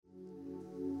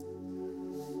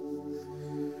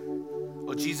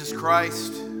Lord Jesus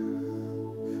Christ,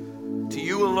 to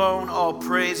you alone all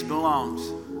praise belongs.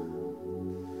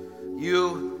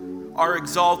 You are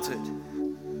exalted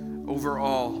over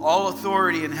all. All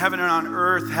authority in heaven and on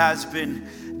earth has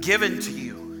been given to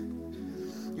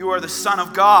you. You are the Son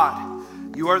of God.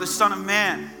 You are the Son of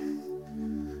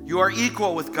Man. You are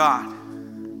equal with God.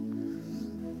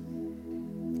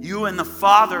 You and the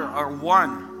Father are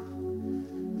one.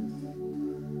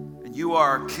 And you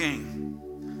are our King,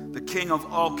 the King of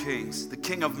all kings, the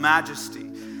King of majesty,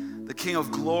 the King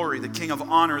of glory, the King of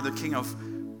honor, the King of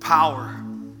power.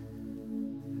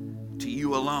 To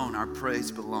you alone our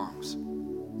praise belongs.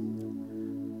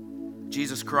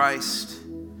 Jesus Christ,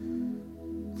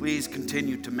 please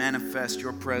continue to manifest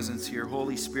your presence here.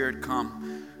 Holy Spirit,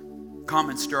 come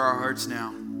and stir our hearts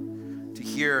now to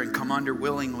hear and come under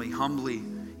willingly, humbly,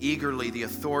 eagerly the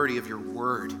authority of your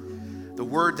word. The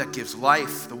word that gives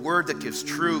life, the word that gives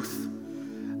truth,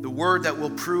 the word that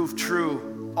will prove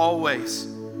true always.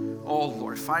 Oh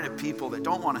Lord, find a people that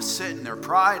don't want to sit in their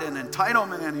pride and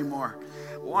entitlement anymore.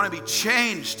 Want to be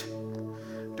changed.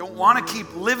 Don't want to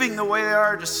keep living the way they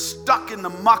are, just stuck in the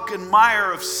muck and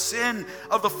mire of sin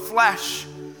of the flesh.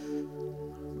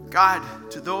 God,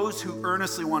 to those who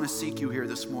earnestly want to seek you here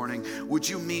this morning, would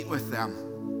you meet with them?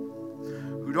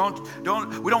 We don't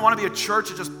want to be a church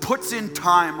that just puts in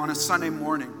time on a Sunday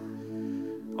morning.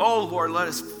 Oh Lord, let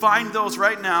us find those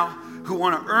right now who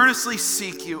want to earnestly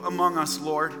seek you among us,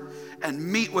 Lord, and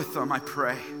meet with them, I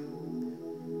pray.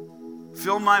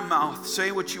 Fill my mouth,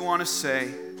 say what you want to say,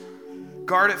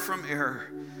 guard it from error,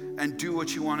 and do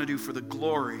what you want to do for the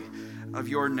glory of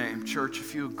your name. Church,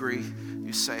 if you agree,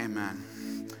 you say amen.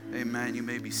 Amen. You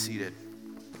may be seated.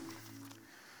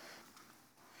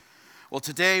 Well,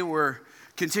 today we're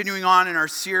continuing on in our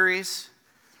series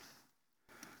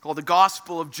called The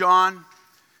Gospel of John,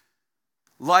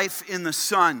 Life in the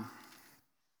Son.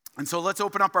 And so let's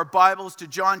open up our Bibles to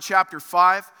John chapter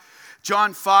 5.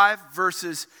 John 5,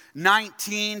 verses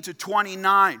 19 to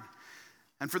 29.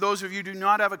 And for those of you who do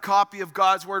not have a copy of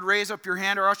God's Word, raise up your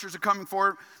hand. Our ushers are coming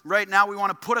forward. Right now, we want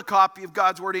to put a copy of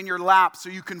God's Word in your lap so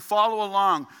you can follow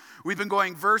along. We've been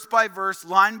going verse by verse,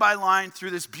 line by line through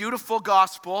this beautiful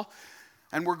gospel.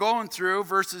 And we're going through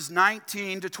verses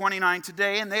 19 to 29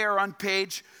 today. And they are on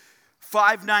page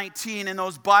 519 in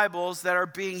those Bibles that are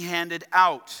being handed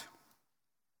out.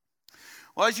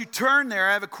 Well, as you turn there,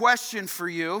 I have a question for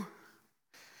you.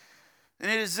 And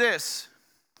it is this.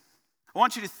 I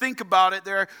want you to think about it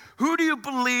there. Who do you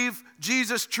believe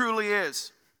Jesus truly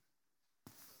is?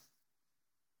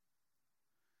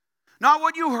 Not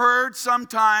what you heard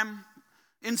sometime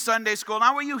in Sunday school,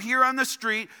 not what you hear on the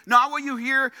street, not what you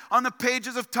hear on the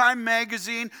pages of Time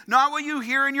magazine, not what you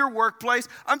hear in your workplace.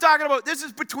 I'm talking about this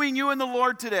is between you and the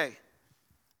Lord today.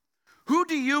 Who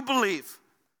do you believe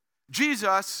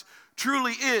Jesus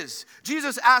truly is?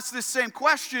 Jesus asked this same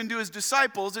question to his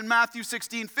disciples in Matthew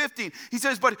 16:15. He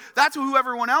says, but that's who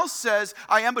everyone else says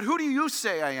I am, but who do you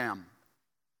say I am?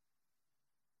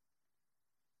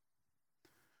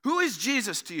 Who is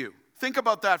Jesus to you? Think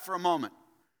about that for a moment.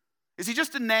 Is he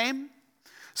just a name?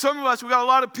 Some of us, we got a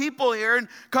lot of people here and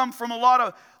come from a lot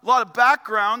of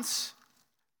backgrounds.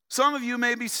 Some of you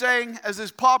may be saying, as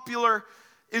is popular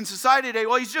in society today,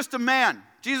 well, he's just a man.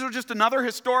 Jesus was just another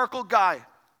historical guy.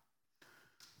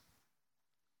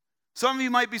 Some of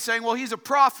you might be saying, well, he's a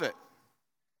prophet.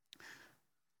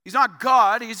 He's not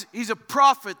God. He's a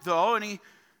prophet, though, and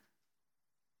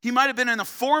he might have been in the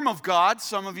form of God,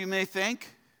 some of you may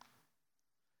think.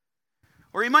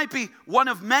 Or he might be one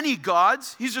of many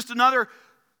gods. He's just another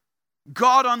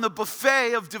God on the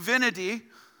buffet of divinity.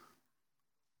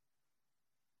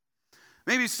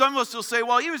 Maybe some of us will say,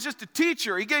 well, he was just a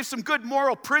teacher. He gave some good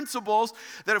moral principles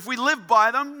that if we live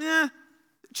by them, it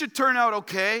should turn out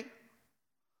okay.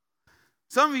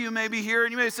 Some of you may be here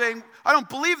and you may be saying, I don't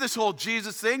believe this whole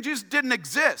Jesus thing. Jesus didn't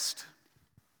exist.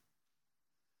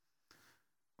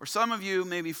 Or some of you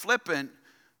may be flippant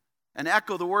and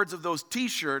echo the words of those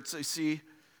t-shirts I see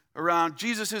around.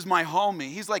 Jesus is my homie.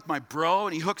 He's like my bro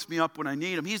and he hooks me up when I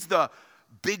need him. He's the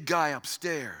big guy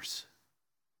upstairs.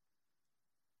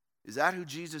 Is that who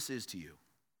Jesus is to you?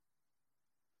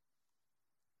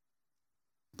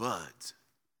 Buds.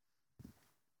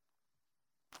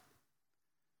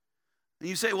 And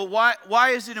you say, well, why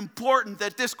is it important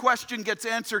that this question gets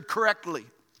answered correctly?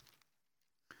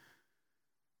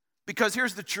 Because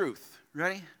here's the truth.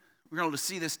 Ready? We're going to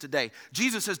see this today.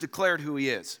 Jesus has declared who he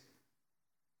is.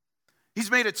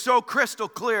 He's made it so crystal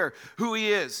clear who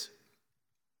he is.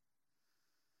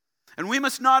 And we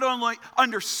must not only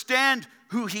understand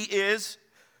who he is,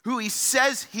 who he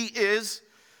says he is,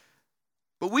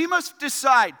 But we must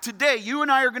decide today, you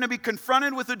and I are going to be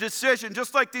confronted with a decision,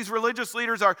 just like these religious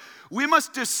leaders are. We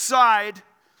must decide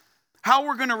how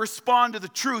we're going to respond to the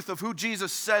truth of who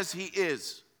Jesus says he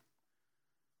is.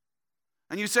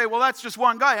 And you say, well, that's just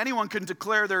one guy. Anyone can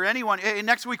declare they're anyone. Hey,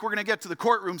 next week we're going to get to the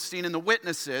courtroom scene and the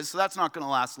witnesses, so that's not going to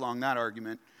last long, that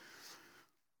argument.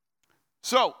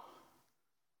 So,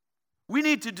 we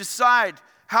need to decide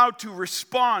how to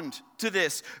respond to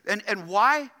this. And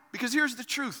why? Because here's the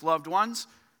truth, loved ones.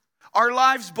 Our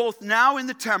lives both now in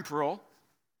the temporal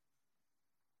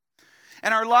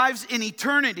and our lives in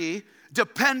eternity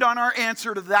depend on our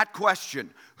answer to that question.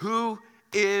 Who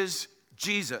is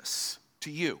Jesus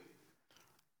to you?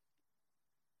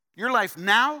 Your life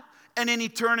now and in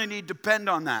eternity depend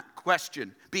on that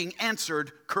question being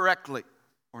answered correctly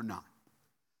or not.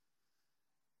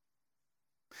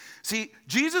 See,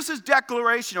 Jesus'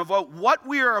 declaration of what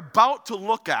we are about to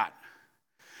look at,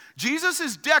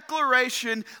 Jesus'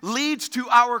 declaration leads to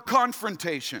our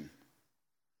confrontation.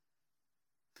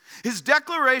 His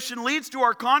declaration leads to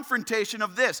our confrontation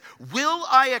of this: will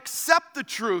I accept the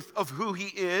truth of who he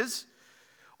is,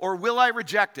 or will I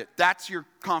reject it? That's your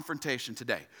confrontation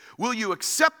today. Will you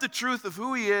accept the truth of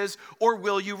who he is, or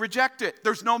will you reject it?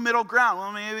 There's no middle ground.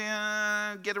 Well,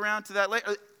 maybe get around to that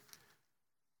later.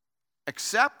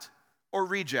 Accept or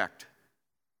reject.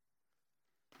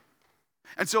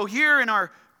 And so here in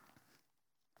our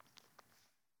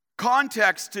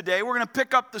context today, we're going to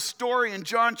pick up the story in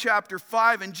John chapter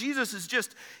 5, and Jesus has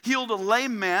just healed a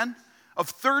lame man of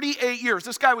 38 years.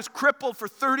 This guy was crippled for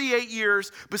 38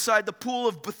 years beside the pool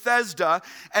of Bethesda,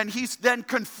 and he's then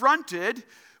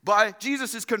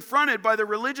Jesus is confronted by the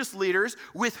religious leaders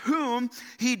with whom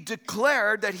he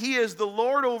declared that he is the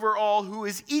Lord over all, who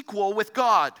is equal with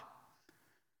God.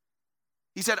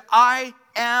 He said, I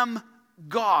am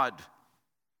God.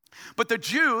 But the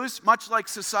Jews, much like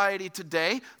society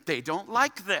today, they don't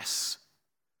like this.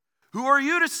 Who are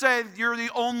you to say you're the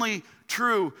only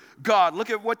true God? Look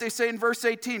at what they say in verse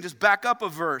 18. Just back up a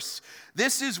verse.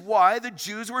 This is why the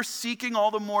Jews were seeking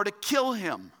all the more to kill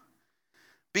him.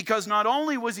 Because not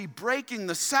only was he breaking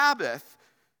the Sabbath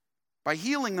by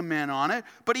healing the man on it,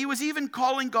 but he was even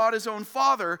calling God his own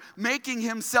Father, making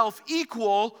himself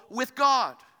equal with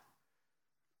God.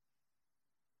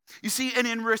 You see, and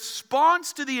in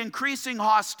response to the increasing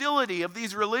hostility of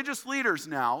these religious leaders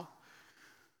now,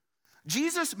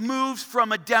 Jesus moves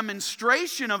from a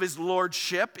demonstration of his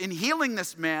lordship in healing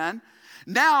this man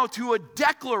now to a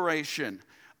declaration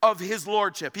of his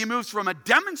lordship. He moves from a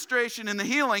demonstration in the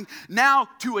healing now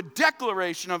to a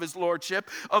declaration of his lordship,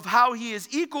 of how he is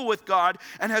equal with God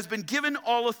and has been given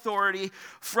all authority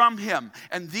from him.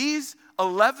 And these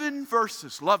 11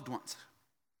 verses, loved ones,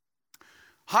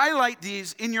 highlight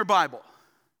these in your Bible.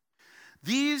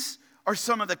 These are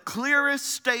some of the clearest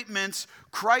statements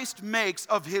Christ makes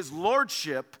of his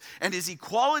lordship and his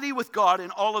equality with God in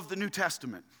all of the New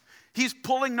Testament. He's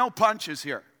pulling no punches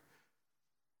here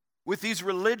with these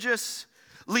religious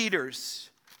leaders,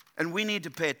 and we need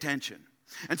to pay attention.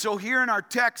 And so here in our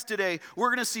text today, we're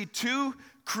going to see two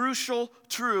crucial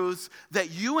truths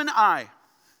that you and I,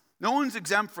 no one's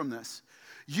exempt from this,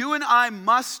 you and I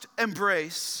must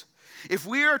embrace if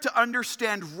we are to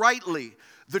understand rightly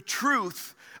the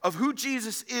truth of who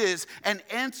Jesus is and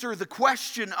answer the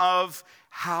question of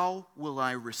how will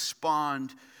I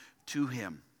respond to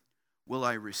him? Will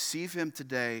I receive him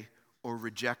today or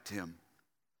reject him?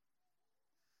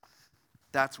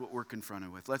 That's what we're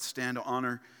confronted with. Let's stand to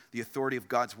honor the authority of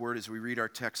God's word as we read our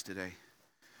text today.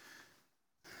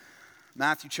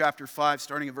 Matthew chapter 5,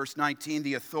 starting at verse 19,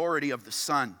 the authority of the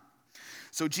Son.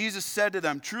 So Jesus said to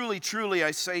them, truly, truly,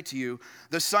 I say to you,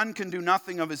 the Son can do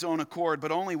nothing of his own accord, but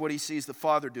only what he sees the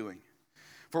Father doing.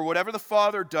 For whatever the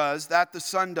Father does, that the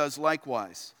Son does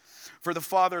likewise. For the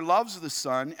Father loves the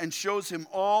Son and shows him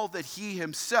all that he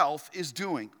himself is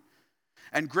doing.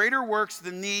 And greater works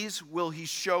than these will he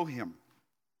show him,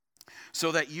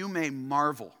 so that you may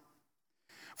marvel.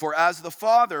 For as the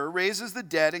Father raises the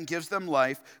dead and gives them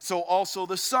life, so also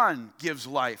the Son gives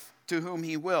life to whom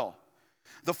he will.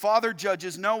 The Father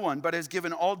judges no one, but has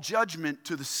given all judgment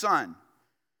to the Son,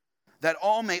 that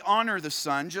all may honor the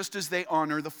Son just as they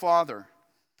honor the Father.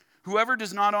 Whoever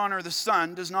does not honor the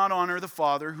Son does not honor the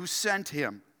Father who sent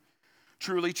him.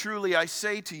 Truly, truly, I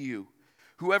say to you,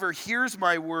 whoever hears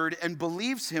my word and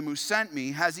believes him who sent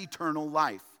me has eternal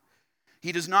life.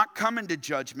 He does not come into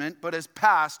judgment, but has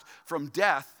passed from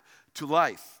death to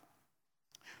life.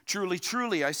 Truly,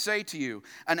 truly, I say to you,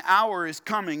 an hour is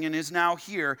coming and is now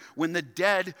here when the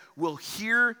dead will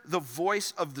hear the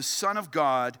voice of the Son of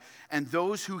God, and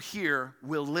those who hear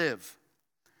will live.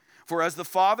 For as the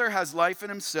Father has life in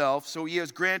himself, so he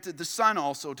has granted the Son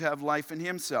also to have life in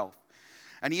himself.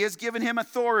 And he has given him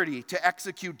authority to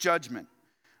execute judgment,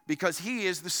 because he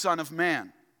is the Son of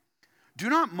Man. Do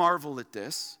not marvel at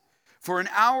this, for an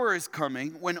hour is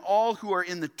coming when all who are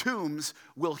in the tombs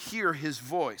will hear his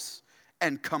voice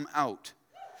and come out.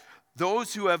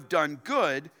 Those who have done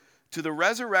good to the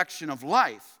resurrection of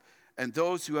life, and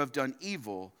those who have done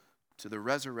evil to the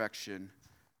resurrection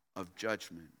of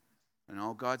judgment. And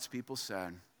all God's people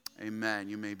said, amen.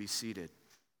 You may be seated.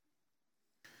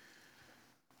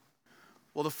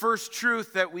 Well, the first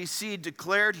truth that we see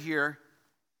declared here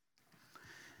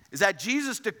is that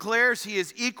Jesus declares he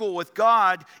is equal with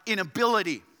God in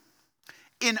ability.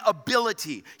 In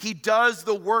ability. He does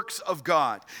the works of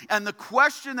God. And the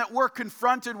question that we're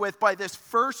confronted with by this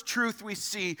first truth we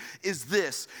see is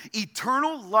this: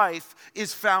 eternal life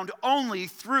is found only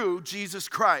through Jesus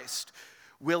Christ.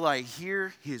 Will I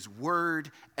hear his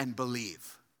word and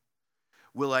believe?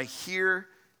 Will I hear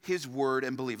his word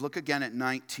and believe? Look again at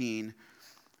 19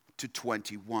 to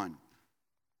 21.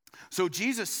 So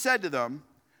Jesus said to them,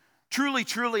 truly,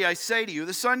 truly, I say to you,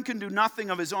 the Son can do nothing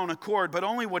of his own accord, but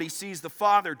only what he sees the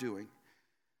Father doing.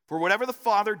 For whatever the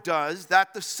Father does,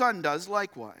 that the Son does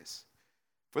likewise.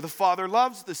 For the Father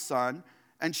loves the Son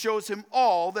and shows him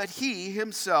all that he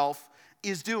himself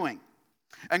is doing.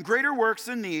 And greater works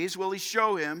than these will he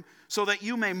show him, so that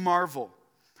you may marvel.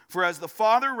 For as the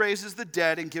Father raises the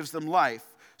dead and gives them life,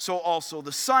 so also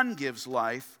the Son gives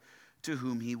life to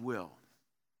whom he will.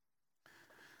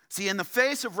 See, in the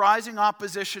face of rising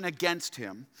opposition against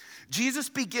him, Jesus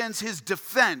begins his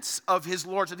defense of his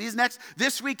lordship.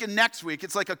 This week and next week,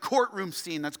 it's like a courtroom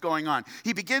scene that's going on.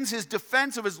 He begins his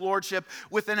defense of his lordship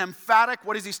with an emphatic,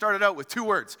 what does he start it out with? 2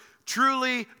 words.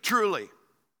 Truly, truly.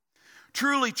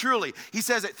 Truly, truly. He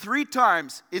says it 3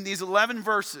 times in these 11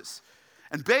 verses.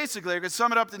 And basically, I could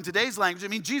sum it up in today's language. I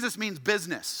mean, Jesus means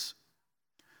business.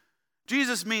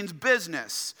 Jesus means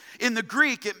business. In the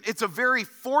Greek, it's a very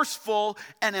forceful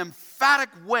and emphatic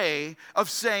way of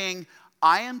saying,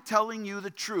 I am telling you the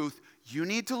truth. You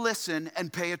need to listen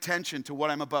and pay attention to what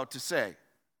I'm about to say.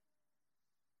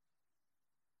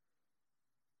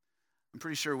 I'm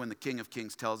pretty sure when the King of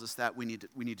Kings tells us that, we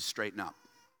need to straighten up.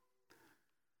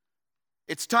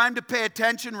 It's time to pay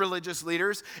attention, religious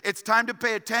leaders. It's time to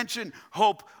pay attention,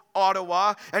 Hope,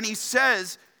 Ottawa. And he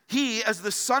says, he, as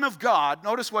the Son of God,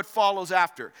 notice what follows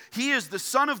after. He, as the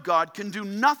Son of God, can do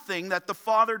nothing that the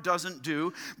Father doesn't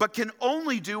do, but can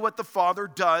only do what the Father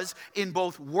does in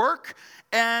both work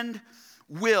and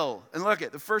will. And look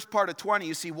at the first part of 20,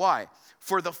 you see why.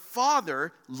 For the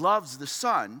Father loves the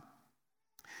Son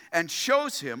and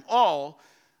shows him all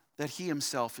that he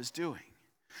himself is doing.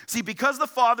 See, because the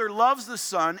Father loves the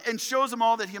Son and shows him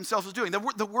all that he himself is doing.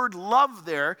 The word love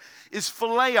there is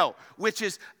phileo, which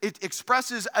is, it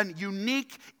expresses a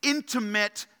unique,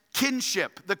 intimate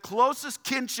kinship. The closest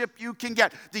kinship you can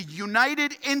get. The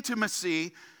united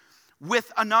intimacy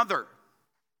with another.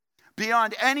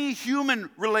 Beyond any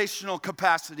human relational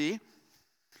capacity,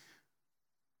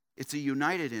 it's a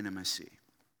united intimacy.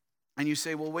 And you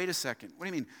say, well, wait a second. What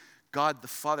do you mean? God the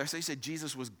Father. I say you said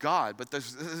Jesus was God, but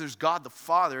there's God the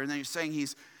Father, and then you're saying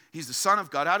he's the Son of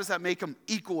God. How does that make him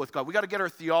equal with God? We got to get our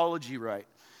theology right.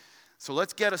 So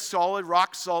let's get a solid,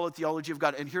 rock solid theology of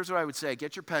God. And here's what I would say.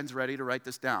 Get your pens ready to write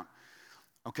this down.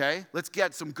 Okay? Let's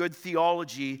get some good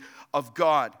theology of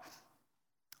God.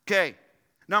 Okay.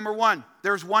 Number 1,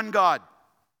 there's one God.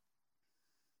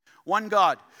 One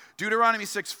God. Deuteronomy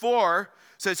 6:4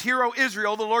 says, Hear, O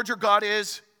Israel, the Lord your God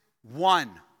is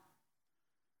one.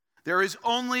 There is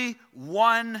only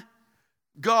one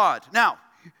God. Now,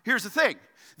 here's the thing.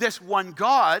 This one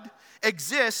God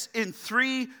exists in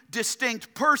 3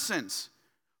 distinct persons,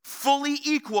 fully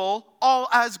equal, all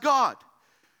as God.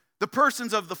 The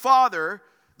persons of the Father,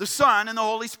 the Son, and the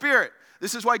Holy Spirit.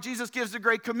 This is why Jesus gives the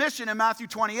Great Commission in Matthew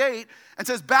 28 and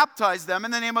says, baptize them in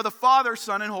the name of the Father,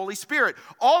 Son, and Holy Spirit.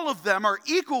 All of them are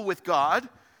equal with God,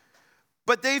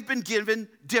 but they've been given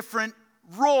different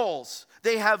roles.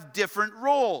 They have different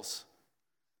roles.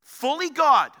 Fully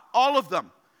God, all of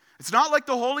them. It's not like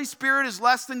the Holy Spirit is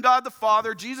less than God the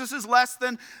Father. Jesus is less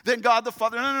than God the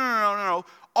Father. No.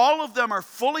 All of them are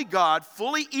fully God,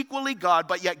 fully equally God,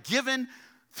 but yet given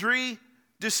 3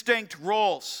 distinct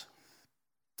roles.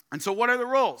 And so what are the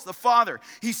roles? The Father,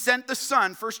 he sent the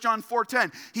Son, 1 John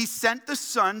 4:10. He sent the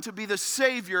Son to be the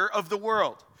Savior of the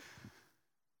world.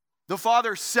 The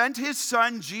Father sent his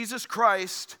Son, Jesus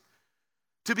Christ,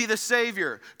 to be the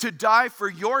Savior, to die for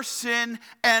your sin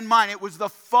and mine. It was the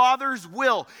Father's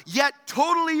will, yet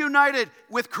totally united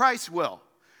with Christ's will.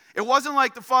 It wasn't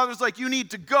like the Father's like, you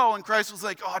need to go, and Christ was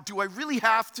like, oh, do I really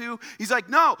have to? He's like,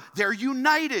 no, they're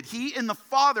united. He and the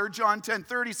Father, John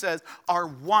 10:30 says, are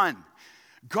one.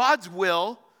 God's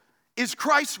will is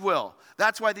Christ's will.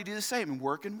 That's why they do the same in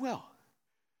work and will.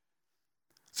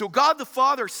 So God the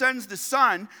Father sends the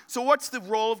Son. So what's the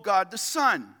role of God the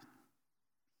Son?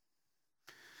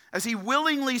 As he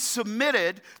willingly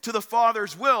submitted to the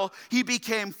Father's will, he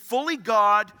became fully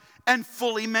God and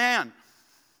fully man.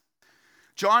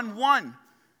 John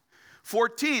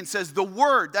 1:14 says, the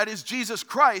Word, that is Jesus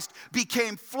Christ,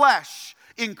 became flesh,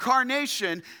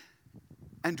 incarnation,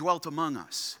 and dwelt among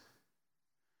us.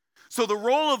 So the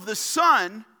role of the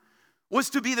Son was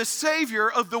to be the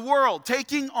Savior of the world,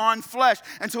 taking on flesh.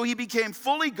 And so he became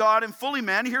fully God and fully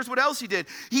man. Here's what else he did.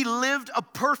 He lived a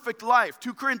perfect life.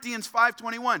 2 Corinthians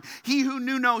 5:21. He who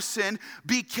knew no sin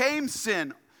became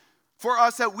sin for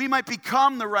us that we might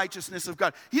become the righteousness of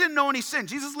God. He didn't know any sin.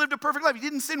 Jesus lived a perfect life. He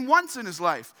didn't sin once in his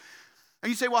life. And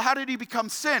you say, well, how did he become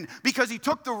sin? Because he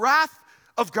took the wrath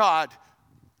of God.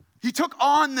 He took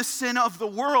on the sin of the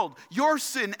world, your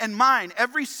sin and mine.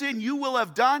 Every sin you will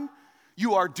have done,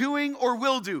 you are doing or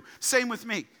will do. Same with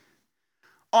me.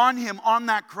 On him, on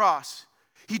that cross,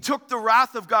 he took the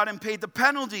wrath of God and paid the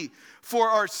penalty for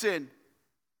our sin.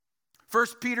 1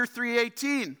 Peter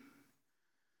 3:18.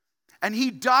 And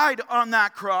he died on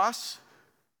that cross.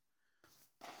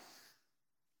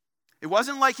 It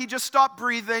wasn't like he just stopped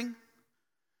breathing.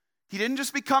 He didn't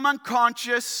just become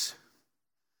unconscious.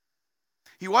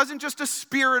 He wasn't just a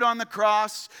spirit on the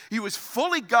cross. He was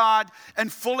fully God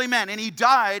and fully man. And he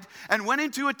died and went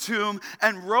into a tomb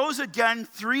and rose again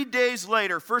 3 days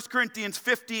later. 1 Corinthians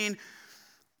 15,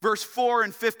 verse 4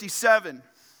 and 57.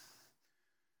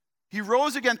 He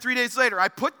rose again 3 days later. I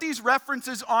put these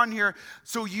references on here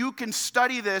so you can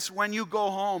study this when you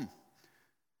go home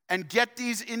and get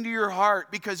these into your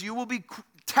heart, because you will be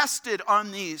tested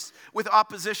on these with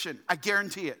opposition. I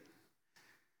guarantee it.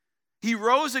 He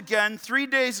rose again 3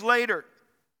 days later,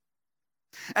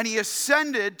 and he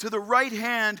ascended to the right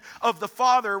hand of the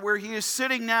Father where he is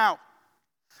sitting now.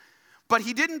 But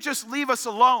he didn't just leave us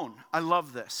alone. I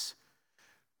love this.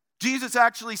 Jesus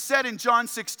actually said in John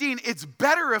 16, it's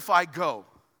better if I go.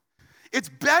 It's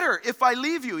better if I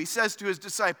leave you, he says to his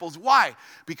disciples. Why?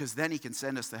 Because then he can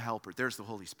send us the Helper. There's the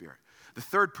Holy Spirit, the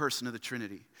third person of the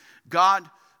Trinity. God,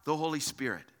 the Holy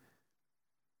Spirit.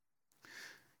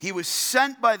 He was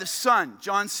sent by the Son,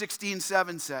 John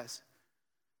 16:7 says.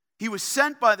 He was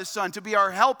sent by the Son to be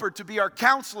our helper, to be our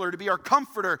counselor, to be our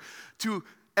comforter, to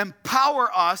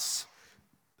empower us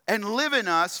and live in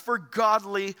us for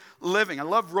godly living. I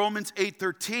love Romans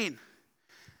 8:13.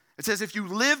 It says, if you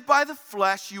live by the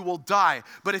flesh, you will die.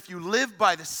 But if you live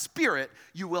by the Spirit,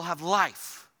 you will have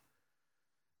life.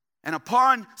 And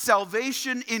upon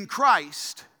salvation in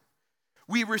Christ,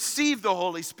 we receive the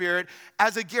Holy Spirit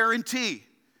as a guarantee,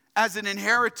 as an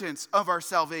inheritance of our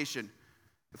salvation.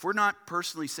 If we're not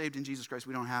personally saved in Jesus Christ,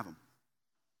 we don't have him,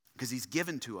 because he's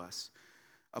given to us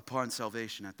upon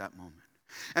salvation at that moment.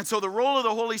 And so the role of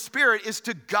the Holy Spirit is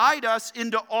to guide us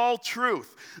into all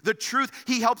truth. The truth,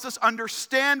 he helps us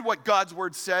understand what God's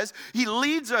word says. He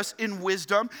leads us in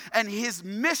wisdom, and his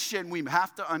mission, we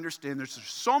have to understand, there's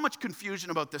so much confusion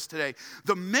about this today.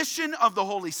 The mission of the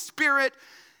Holy Spirit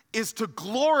is to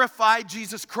glorify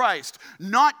Jesus Christ,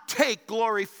 not take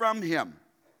glory from him.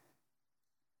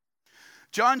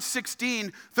 John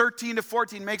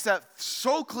 16:13-14 makes that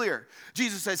so clear.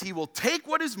 Jesus says he will take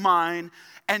what is mine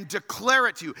and declare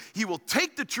it to you. He will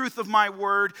take the truth of my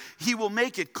word. He will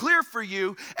make it clear for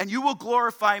you, and you will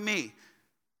glorify me.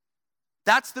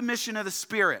 That's the mission of the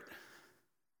Spirit.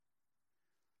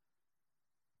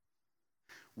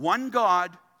 One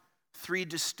God, three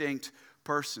distinct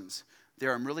persons.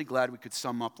 There, I'm really glad we could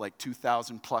sum up like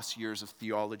 2,000 plus years of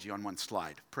theology on one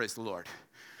slide. Praise the Lord.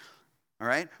 All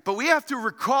right? But we have to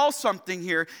recall something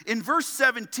here. In verse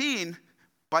 17,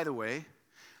 by the way,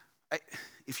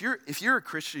 if you're a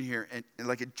Christian here, and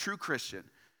like a true Christian,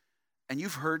 and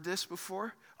you've heard this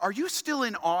before, are you still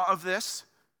in awe of this?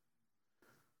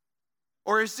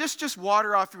 Or is this just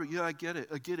water off your... Yeah, I get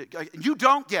it. You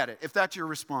don't get it if that's your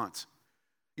response.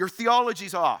 Your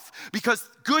theology's off. Because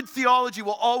good theology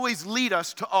will always lead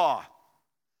us to awe.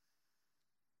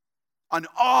 An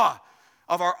awe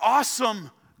of our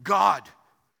awesome God.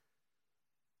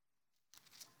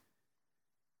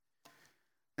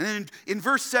 And then in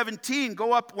verse 17,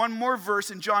 go up one more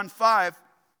verse in John 5.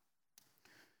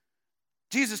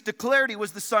 Jesus declared he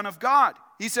was the Son of God.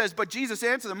 He says, but Jesus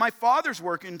answered them, my Father's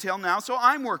working until now, so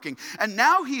I'm working. And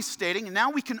now he's stating, and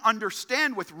now we can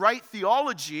understand with right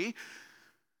theology,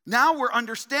 now we're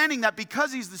understanding that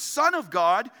because he's the Son of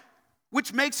God,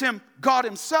 which makes him God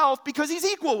himself because he's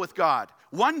equal with God.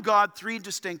 One God, three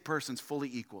distinct persons, fully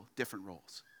equal, different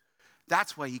roles.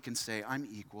 That's why he can say, I'm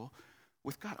equal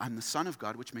with God. I'm the Son of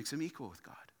God, which makes him equal with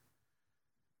God.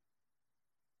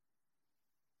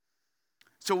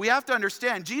 So we have to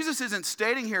understand, Jesus isn't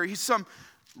stating here he's some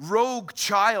rogue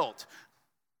child.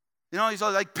 You know, he's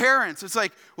like parents. It's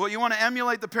like, well, you want to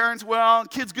emulate the parents? Well,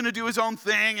 kid's going to do his own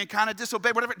thing and kind of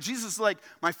disobey, whatever. Jesus is like,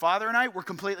 my Father and I, we're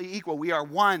completely equal. We are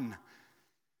one.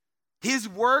 His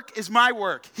work is my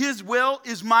work. His will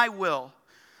is my will.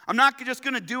 I'm not just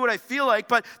going to do what I feel like,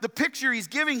 but the picture he's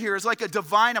giving here is like a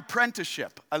divine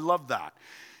apprenticeship. I love that.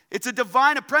 It's a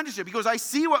divine apprenticeship because I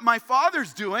see what my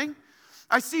Father's doing.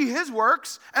 I see his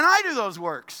works, and I do those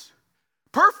works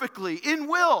perfectly, in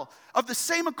will, of the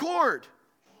same accord.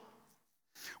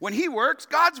 When he works,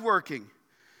 God's working.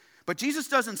 But Jesus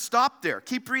doesn't stop there.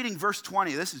 Keep reading verse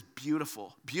 20. This is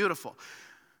beautiful, beautiful.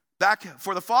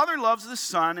 For the Father loves the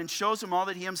Son and shows him all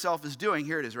that he himself is doing.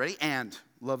 Here it is, ready? And,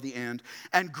 love the and.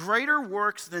 And greater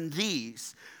works than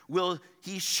these will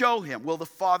he show him, will the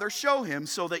Father show him,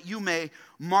 so that you may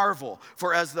marvel.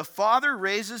 For as the Father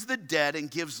raises the dead and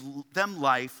gives them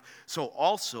life, so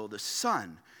also the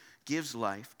Son gives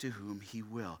life to whom he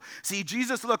will. See,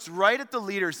 Jesus looks right at the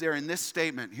leaders there in this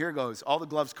statement. Here goes. All the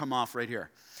gloves come off right here.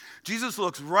 Jesus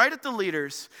looks right at the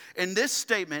leaders in this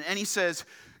statement, and he says,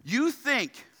 you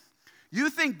think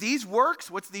these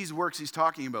works, what's these works he's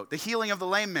talking about? The healing of the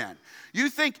lame man. You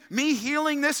think me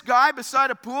healing this guy beside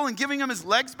a pool and giving him his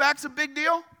legs back is a big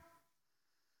deal?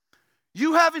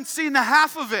 You haven't seen the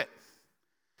half of it.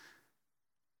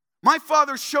 My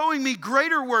Father's showing me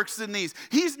greater works than these.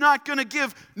 He's not going to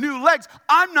give new legs.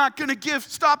 I'm not going to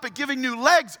stop at giving new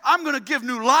legs. I'm going to give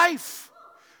new life.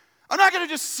 I'm not going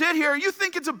to just sit here. You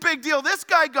think it's a big deal. This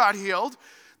guy got healed.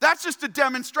 That's just a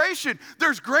demonstration.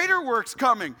 There's greater works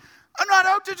coming. I'm not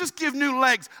out to just give new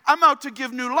legs. I'm out to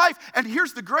give new life. And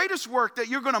here's the greatest work that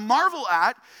you're going to marvel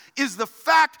at is the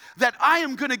fact that I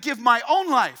am going to give my own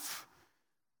life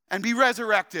and be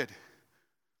resurrected.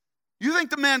 You think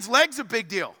the man's leg's a big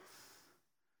deal.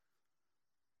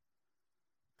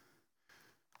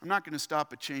 I'm not going to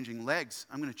stop at changing legs.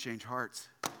 I'm going to change hearts.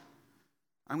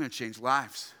 I'm going to change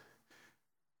lives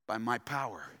by my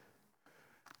power.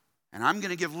 And I'm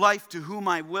going to give life to whom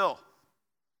I will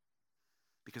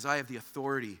because I have the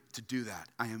authority to do that.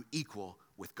 I am equal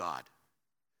with God.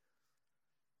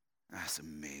 That's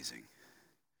amazing.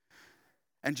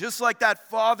 And just like that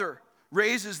Father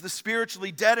raises the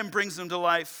spiritually dead and brings them to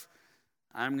life,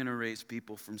 I'm going to raise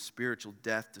people from spiritual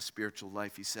death to spiritual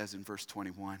life, he says in verse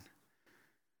 21.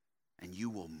 And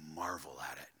you will marvel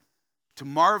at it. To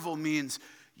marvel means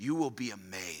you will be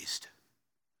amazed.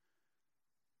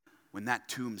 When that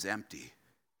tomb's empty,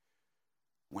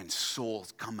 when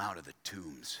souls come out of the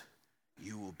tombs,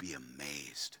 you will be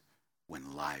amazed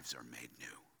when lives are made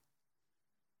new.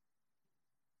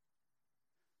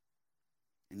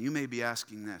 And you may be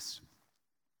asking this.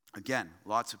 Again,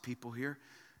 lots of people here,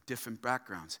 different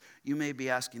backgrounds. You may be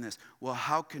asking this, well,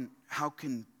 how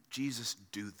can Jesus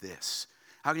do this?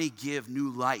 How can he give new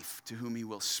life to whom he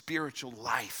will? Spiritual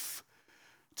life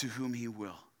to whom he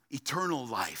will. Eternal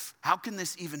life. How can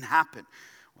this even happen?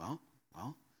 Well,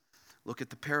 look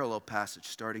at the parallel passage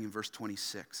starting in verse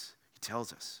 26. He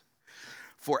tells us,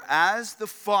 for as the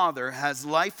Father has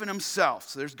life in himself,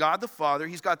 so there's God the Father,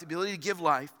 he's got the ability to give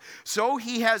life, so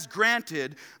he has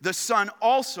granted the Son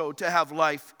also to have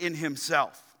life in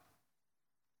himself.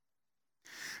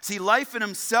 See, life in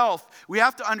himself, we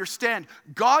have to understand,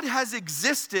 God has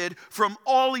existed from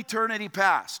all eternity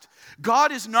past.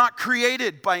 God is not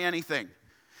created by anything.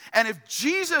 And if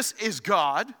Jesus is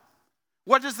God,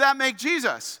 what does that make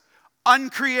Jesus?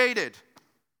 Uncreated.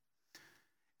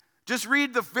 Just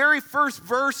read the very first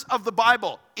verse of the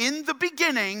Bible. In the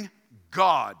beginning,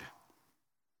 God.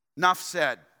 Enough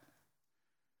said.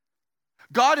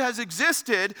 God has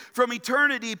existed from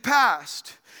eternity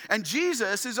past. And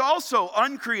Jesus is also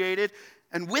uncreated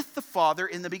and with the Father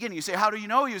in the beginning. You say, how do you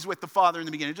know he was with the Father in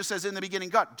the beginning? It just says in the beginning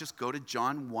God. Just go to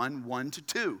John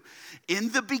 1:1-2.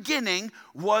 In the beginning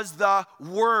was the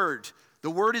Word.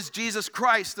 The Word is Jesus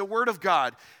Christ, the Word of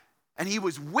God. And he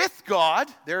was with God.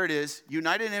 There it is.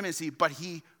 United in intimacy, but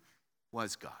he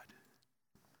was God.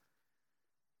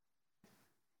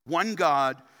 One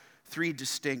God, three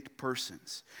distinct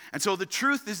persons. And so the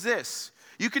truth is this.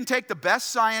 You can take the best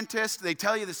scientists, they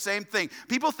tell you the same thing.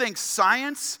 People think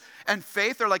science and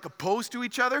faith are like opposed to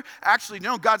each other. Actually,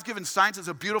 no, God's given science as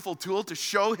a beautiful tool to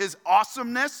show his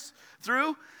awesomeness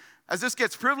through. As this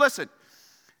gets proved, listen,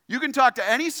 you can talk to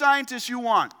any scientist you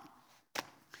want,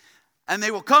 and they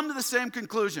will come to the same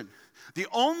conclusion. The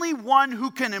only one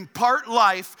who can impart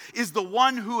life is the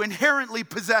one who inherently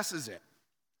possesses it.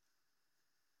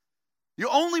 The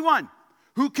only one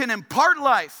who can impart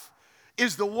life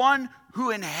is the one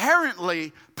who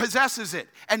inherently possesses it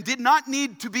and did not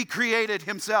need to be created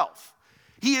himself.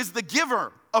 He is the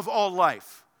giver of all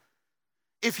life.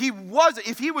 If he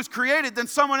was created, then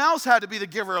someone else had to be the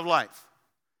giver of life.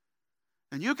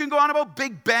 And you can go on about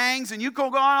big bangs and you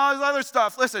can go on all this other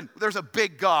stuff. Listen, there's a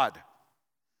big God.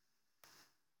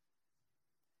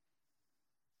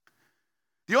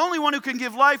 The only one who can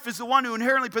give life is the one who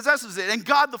inherently possesses it. And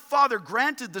God the Father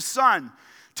granted the Son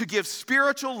to give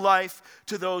spiritual life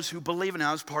to those who believe in him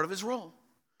as part of his role.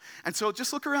 And so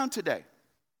just look around today.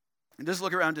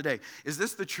 Is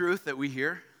this the truth that we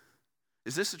hear?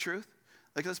 Is this the truth?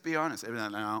 Like, let's be honest.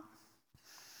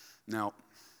 No.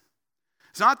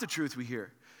 It's not the truth we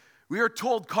hear. We are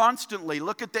told constantly,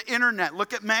 look at the internet,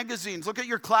 look at magazines, look at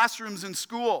your classrooms in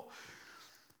school.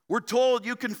 We're told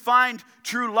you can find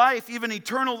true life, even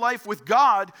eternal life with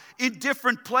God, in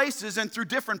different places and through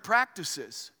different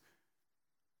practices.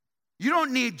 You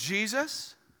don't need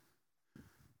Jesus.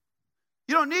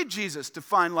 You don't need Jesus to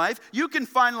find life. You can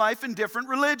find life in different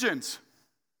religions.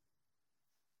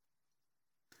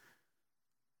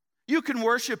 You can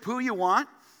worship who you want.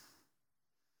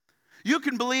 You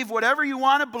can believe whatever you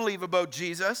want to believe about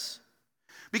Jesus.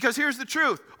 Because here's the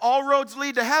truth. All roads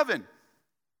lead to heaven.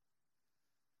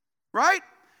 Right?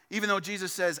 Even though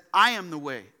Jesus says, I am the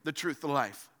way, the truth, the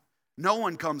life. No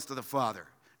one comes to the Father.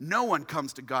 No one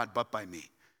comes to God but by me.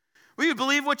 Well, you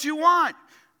believe what you want.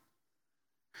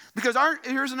 Because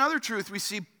here's another truth we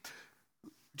see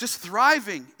just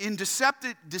thriving in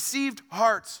deceived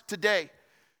hearts today.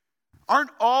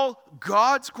 Aren't all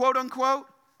gods, quote unquote,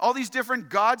 all these different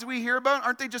gods we hear about,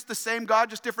 aren't they just the same God,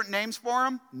 just different names for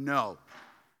them? No.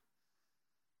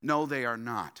 No, they are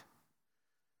not.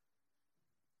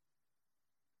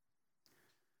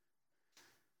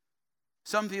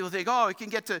 Some people think, I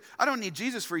don't need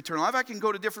Jesus for eternal life. I can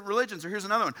go to different religions. Or here's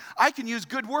another one. I can use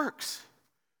good works.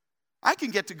 I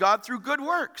can get to God through good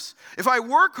works. If I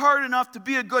work hard enough to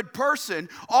be a good person,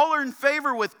 I'll earn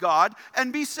favor with God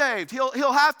and be saved.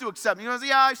 He'll have to accept me. He goes,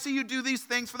 I see you do these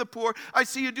things for the poor. I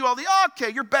see you do all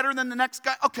okay, you're better than the next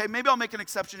guy. Okay, maybe I'll make an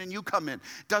exception and you come in.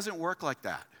 It doesn't work like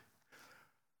that.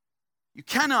 You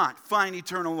cannot find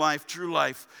eternal life, true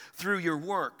life, through your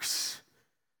works.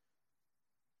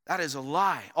 That is a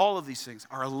lie. All of these things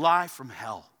are a lie from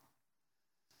hell.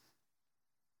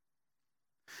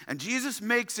 And Jesus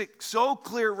makes it so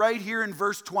clear right here in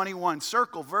verse 21.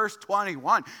 Circle verse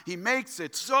 21. He makes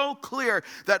it so clear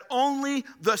that only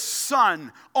the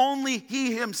Son, only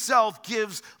He Himself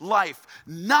gives life.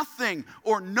 Nothing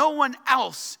or no one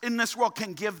else in this world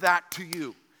can give that to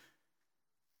you.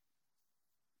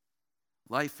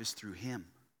 Life is through Him.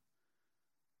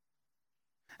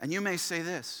 And you may say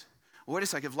this. Wait a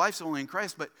second, if life's only in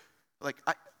Christ, but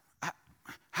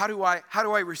how do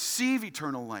I receive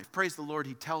eternal life? Praise the Lord,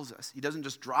 He tells us. He doesn't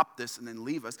just drop this and then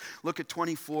leave us. Look at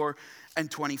 24 and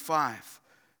 25.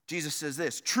 Jesus says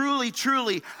this, truly,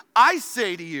 truly, I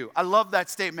say to you. I love that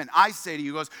statement, I say to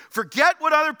you. He goes, forget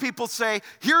what other people say.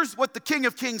 Here's what the King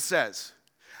of Kings says.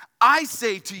 I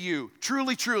say to you,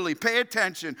 truly, truly, pay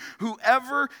attention.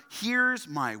 Whoever hears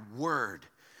my word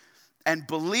and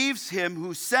believes him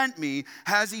who sent me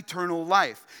has eternal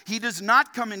life. He does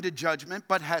not come into judgment,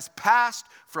 but has passed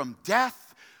from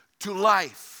death to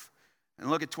life. And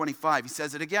look at 25. He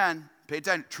says it again. Pay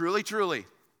attention. Truly, truly,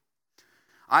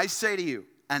 I say to you,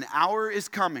 an hour is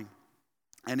coming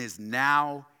and is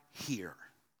now here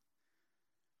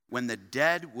when the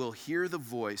dead will hear the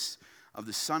voice of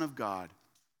the Son of God,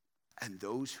 and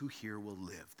those who hear will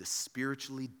live. The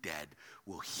spiritually dead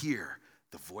will hear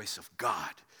the voice of God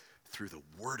through the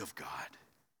word of God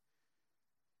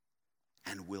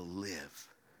and will live.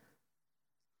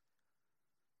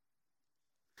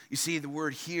 You see, the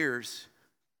word hears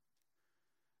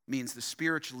means the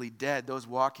spiritually dead, those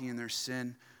walking in their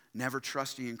sin, never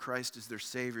trusting in Christ as their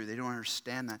Savior. They don't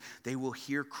understand that. They will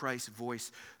hear Christ's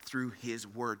voice through His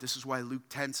word. This is why Luke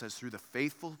 10 says, through the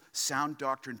faithful, sound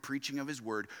doctrine, preaching of His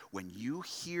word, when you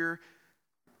hear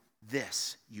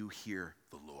this, you hear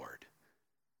the Lord.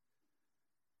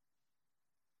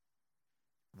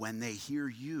 When they hear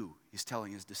you, He's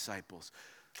telling His disciples,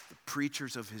 the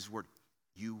preachers of His word,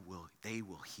 they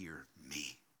will hear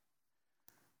me.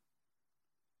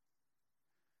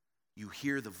 You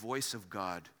hear the voice of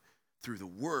God through the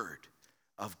word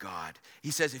of God.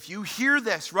 He says, if you hear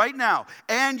this right now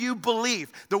and you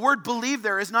believe, the word believe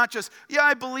there is not just, yeah,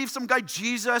 I believe some guy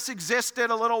Jesus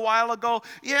existed a little while ago.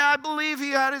 Yeah, I believe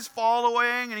he had his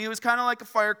following and he was kind of like a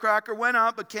firecracker, went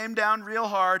up but came down real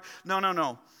hard.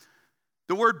 No.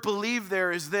 The word believe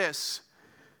there is this.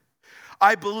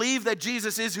 I believe that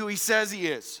Jesus is who he says he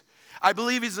is. I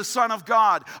believe he's the Son of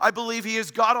God. I believe he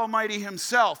is God Almighty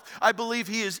himself. I believe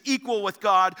he is equal with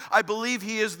God. I believe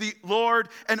he is the Lord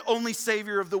and only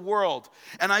Savior of the world.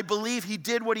 And I believe he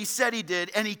did what he said he did,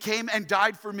 and he came and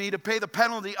died for me to pay the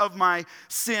penalty of my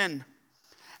sin.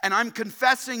 And I'm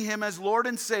confessing him as Lord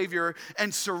and Savior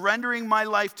and surrendering my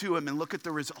life to him. And look at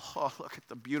the result. Oh, look at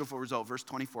the beautiful result. Verse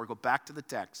 24, go back to the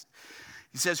text.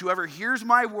 He says, whoever hears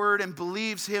my word and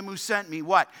believes him who sent me,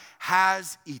 what?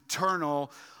 Has eternal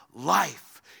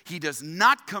life. He does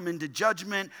not come into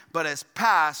judgment, but has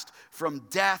passed from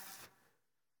death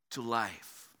to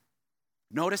life.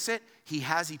 Notice it. He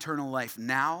has eternal life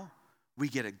now. We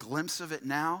get a glimpse of it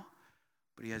now,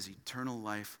 but he has eternal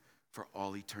life for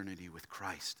all eternity with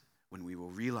Christ when we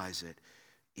will realize it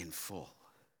in full.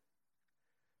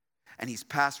 And he's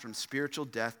passed from spiritual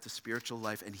death to spiritual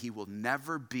life, and he will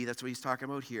never be, that's what he's talking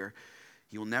about here,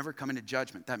 he will never come into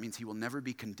judgment. That means he will never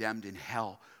be condemned in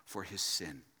hell for his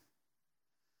sin.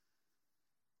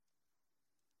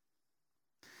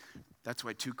 That's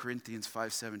why 2 Corinthians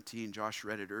 5:17, Josh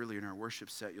read it earlier in our worship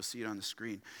set, you'll see it on the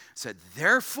screen, said,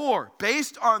 therefore,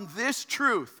 based on this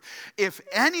truth, if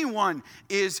anyone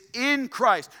is in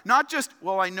Christ, not just,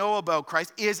 well, I know about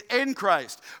Christ, is in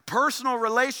Christ, personal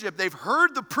relationship, they've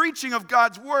heard the preaching of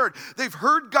God's word, they've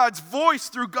heard God's voice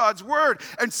through God's word,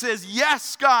 and says,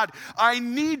 yes, God, I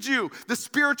need you. The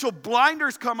spiritual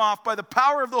blinders come off by the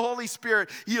power of the Holy Spirit.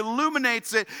 He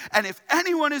illuminates it, and if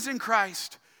anyone is in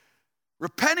Christ,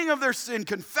 repenting of their sin,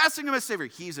 confessing him as Savior,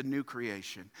 he's a new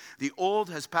creation. The old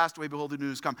has passed away, behold, the new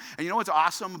has come. And you know what's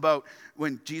awesome about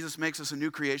when Jesus makes us a new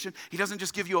creation? He doesn't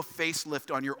just give you a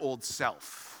facelift on your old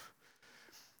self.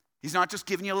 He's not just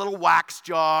giving you a little wax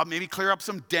job, maybe clear up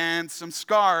some dents, some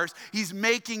scars. He's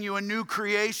making you a new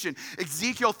creation.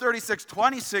 Ezekiel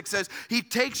 36:26 says, he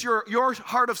takes your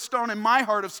heart of stone and my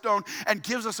heart of stone and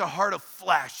gives us a heart of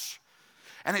flesh.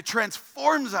 And it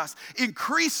transforms us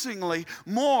increasingly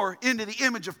more into the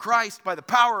image of Christ by the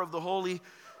power of the Holy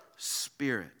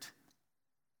Spirit.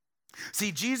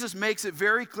 See, Jesus makes it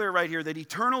very clear right here that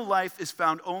eternal life is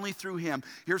found only through him.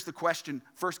 Here's the question,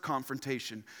 first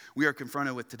confrontation we are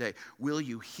confronted with today. Will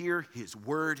you hear his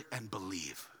word and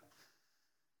believe?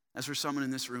 As for someone in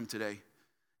this room today,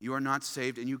 you are not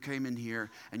saved and you came in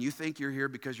here and you think you're here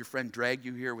because your friend dragged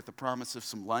you here with the promise of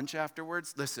some lunch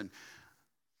afterwards. Listen,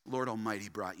 Lord Almighty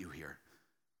brought you here.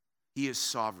 He is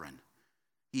sovereign.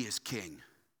 He is king.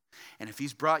 And if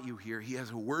he's brought you here, he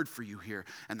has a word for you here.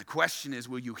 And the question is,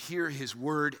 will you hear his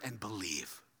word and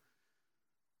believe?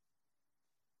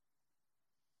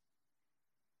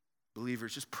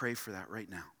 Believers, just pray for that right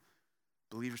now.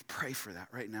 Believers, pray for that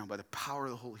right now by the power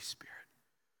of the Holy Spirit.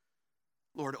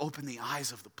 Lord, open the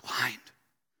eyes of the blind,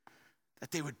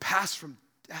 that they would pass from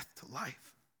death to life.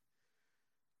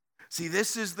 See,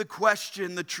 this is the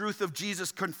question the truth of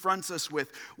Jesus confronts us with.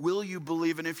 Will you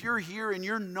believe? And if you're here and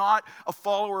you're not a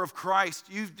follower of Christ,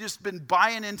 you've just been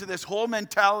buying into this whole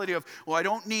mentality of, well, I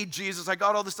don't need Jesus. I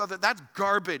got all this stuff. That's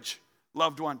garbage,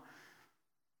 loved one.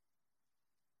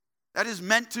 That is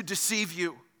meant to deceive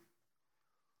you.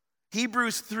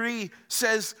 Hebrews 3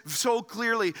 says so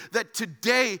clearly that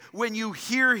today when you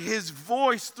hear his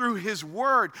voice through his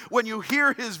word, when you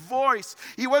hear his voice,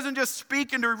 he wasn't just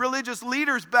speaking to religious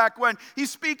leaders back when, he's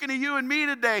speaking to you and me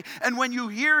today. And when you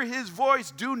hear his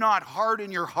voice, do not harden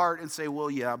your heart and say,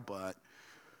 well, yeah, but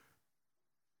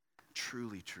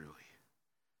truly, truly,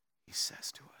 he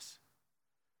says to us.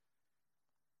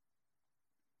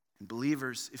 And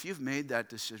believers, if you've made that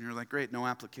decision, you're like, great, no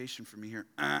application for me here.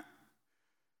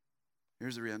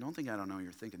 Here's the reality. I don't know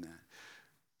you're thinking that.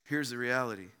 Here's the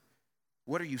reality.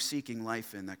 What are you seeking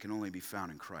life in that can only be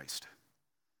found in Christ?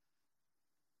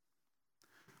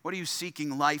 What are you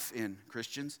seeking life in,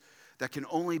 Christians, that can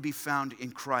only be found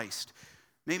in Christ?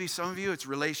 Maybe some of you, it's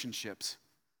relationships.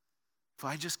 If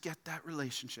I just get that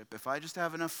relationship, if I just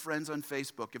have enough friends on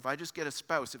Facebook, if I just get a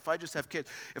spouse, if I just have kids,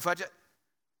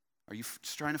 are you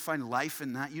just trying to find life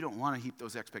in that? You don't want to heap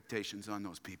those expectations on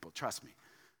those people. Trust me.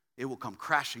 It will come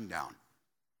crashing down.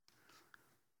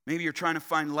 Maybe you're trying to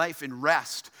find life in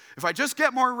rest. If I just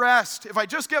get more rest,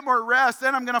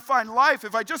 then I'm going to find life.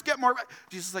 If I just get more rest.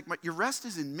 Jesus is like, your rest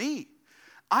is in me.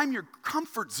 I'm your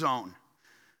comfort zone.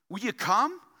 Will you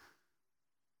come?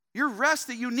 Your rest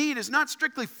that you need is not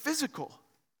strictly physical.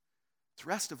 It's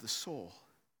rest of the soul.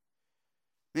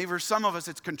 Maybe for some of us,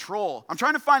 it's control. I'm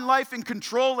trying to find life in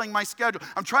controlling my schedule.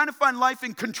 I'm trying to find life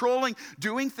in controlling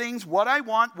doing things what I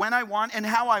want, when I want, and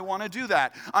how I want to do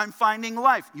that. I'm finding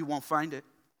life. You won't find it.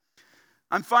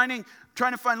 I'm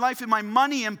trying to find life in my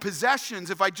money and possessions.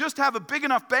 If I just have a big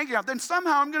enough bank account, then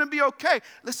somehow I'm going to be okay.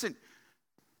 Listen,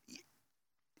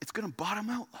 it's going to bottom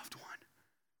out, loved one.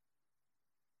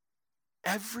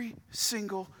 Every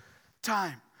single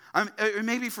time.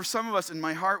 Maybe for some of us, and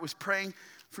my heart was praying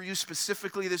for you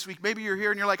specifically this week. Maybe you're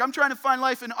here and you're like, I'm trying to find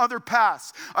life in other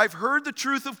paths. I've heard the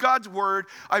truth of God's word.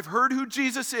 I've heard who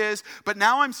Jesus is, but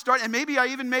now I'm starting, and maybe I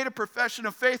even made a profession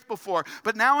of faith before,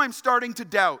 but now I'm starting to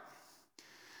doubt.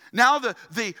 Now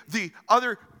the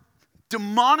other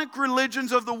demonic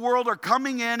religions of the world are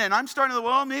coming in, and I'm starting to,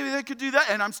 well, maybe they could do that,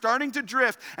 and I'm starting to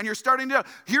drift, and you're starting to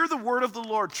hear the word of the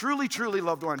Lord. Truly, truly,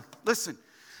 loved one, listen,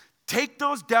 take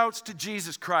those doubts to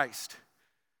Jesus Christ.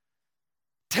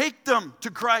 Take them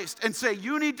to Christ and say,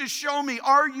 you need to show me,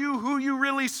 are you who you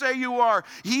really say you are?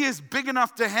 He is big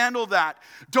enough to handle that.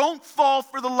 Don't fall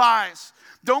for the lies.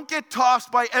 Don't get tossed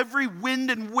by every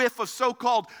wind and whiff of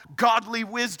so-called godly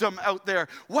wisdom out there.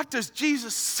 What does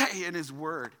Jesus say in his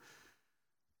word?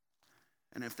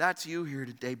 And if that's you here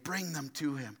today, bring them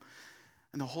to him.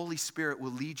 And the Holy Spirit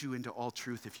will lead you into all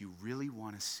truth if you really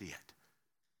want to see it.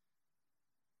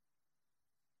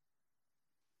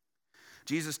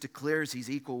 Jesus declares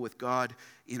he's equal with God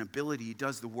in ability. He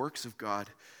does the works of God,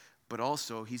 but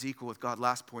also he's equal with God.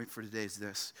 Last point for today is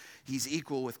this. He's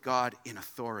equal with God in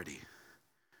authority.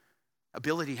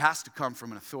 Ability has to come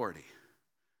from an authority.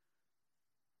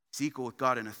 He's equal with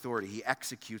God in authority. He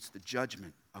executes the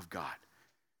judgment of God.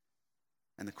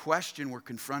 And the question we're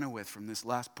confronted with from this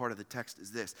last part of the text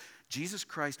is this. Jesus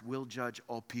Christ will judge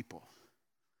all people.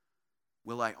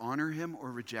 Will I honor him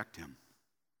or reject him?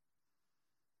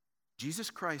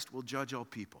 Jesus Christ will judge all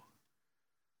people.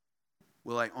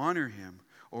 Will I honor him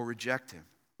or reject him?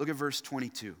 Look at verse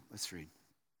 22. Let's read.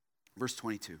 Verse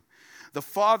 22. The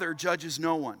Father judges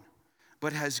no one,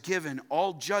 but has given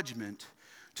all judgment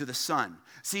to the Son.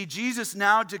 See, Jesus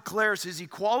now declares his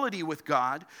equality with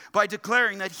God by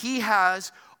declaring that he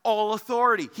has all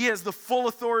authority. He has the full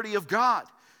authority of God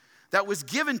that was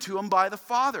given to him by the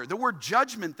Father. The word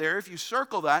judgment there, if you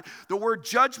circle that, the word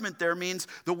judgment there means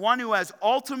the one who has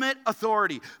ultimate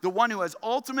authority, the one who has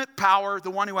ultimate power, the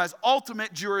one who has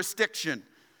ultimate jurisdiction.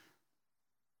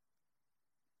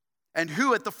 And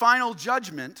who at the final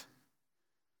judgment,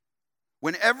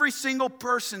 when every single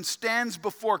person stands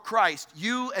before Christ,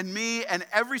 you and me and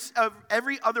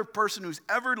every other person who's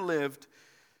ever lived,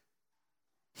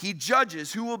 he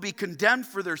judges who will be condemned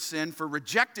for their sin, for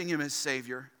rejecting him as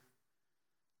Savior,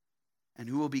 and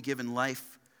who will be given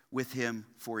life with him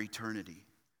for eternity.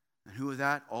 And who is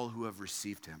that? All who have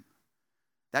received him.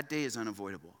 That day is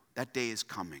unavoidable. That day is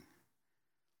coming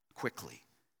quickly.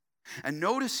 And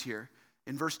notice here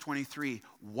in verse 23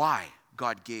 why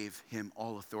God gave him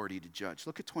all authority to judge.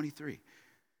 Look at 23.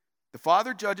 The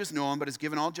Father judges no one, but has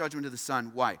given all judgment to the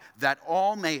Son. Why? That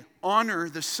all may honor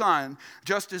the Son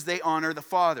just as they honor the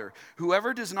Father.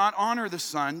 Whoever does not honor the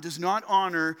Son does not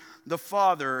honor the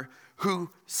Father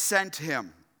who sent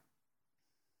him.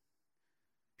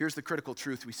 Here's the critical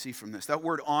truth we see from this. That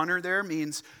word honor there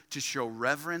means to show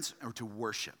reverence or to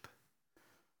worship.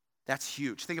 That's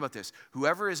huge. Think about this.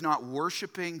 Whoever is not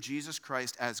worshiping Jesus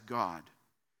Christ as God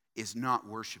is not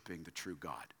worshiping the true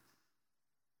God.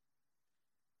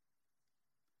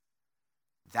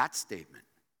 That statement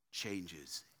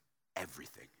changes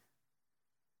everything.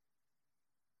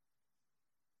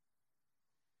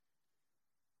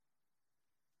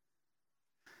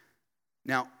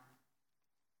 Now,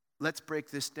 let's break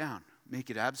this down.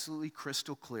 Make it absolutely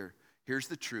crystal clear. Here's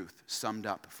the truth summed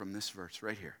up from this verse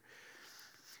right here.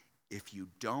 If you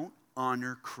don't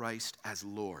honor Christ as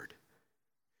Lord,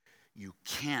 you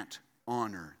can't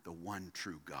honor the one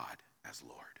true God as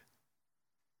Lord.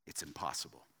 It's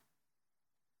impossible.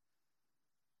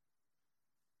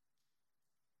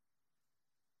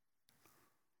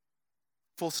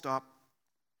 Full stop.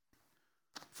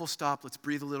 Full stop. Let's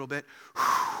breathe a little bit.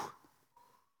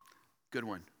 Good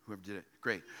one, whoever did it.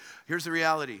 Great. Here's the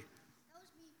reality. That was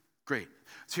me. Great.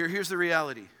 So here's the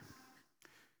reality.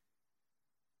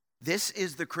 This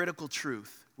is the critical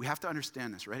truth. We have to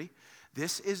understand this. Ready?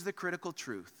 This is the critical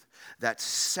truth that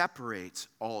separates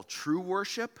all true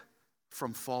worship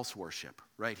from false worship.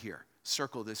 Right here.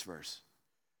 Circle this verse.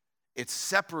 It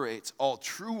separates all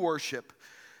true worship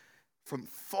from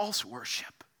false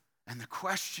worship. And the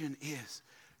question is,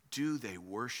 do they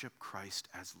worship Christ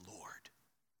as Lord?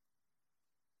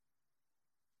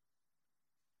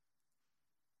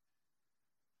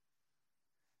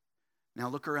 Now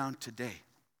look around today.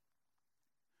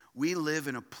 We live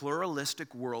in a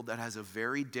pluralistic world that has a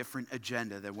very different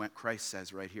agenda than what Christ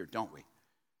says right here, don't we?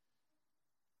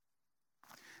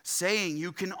 Saying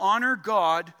you can honor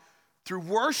God through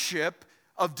worship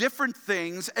of different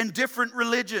things and different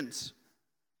religions,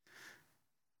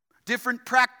 different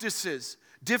practices,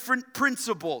 different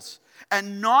principles,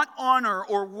 and not honor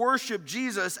or worship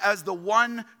Jesus as the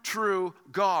one true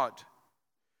God.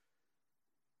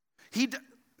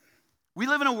 We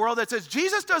live in a world that says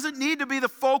Jesus doesn't need to be the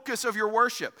focus of your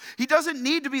worship. He doesn't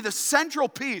need to be the central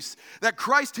piece that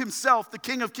Christ himself, the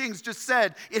King of Kings, just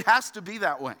said it has to be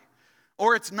that way.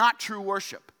 Or it's not true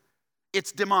worship.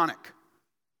 It's demonic.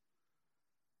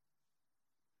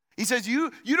 He says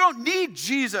you don't need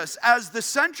Jesus as the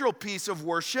central piece of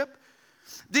worship.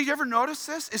 Did you ever notice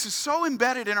this? This is so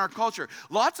embedded in our culture.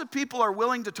 Lots of people are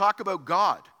willing to talk about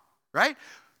God, right?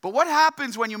 But what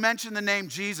happens when you mention the name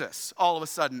Jesus all of a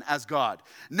sudden as God?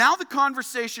 Now the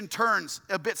conversation turns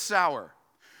a bit sour.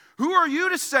 Who are you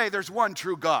to say there's one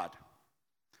true God?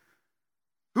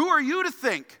 Who are you to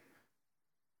think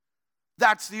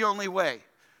that's the only way?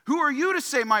 Who are you to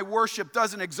say my worship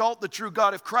doesn't exalt the true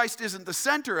God if Christ isn't the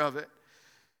center of it?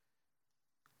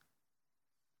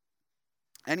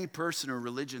 Any person or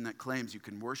religion that claims you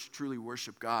can truly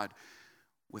worship God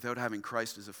without having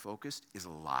Christ as a focus is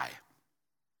a lie.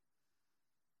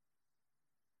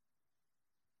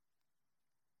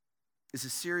 It's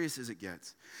as serious as it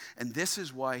gets. And this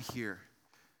is why here,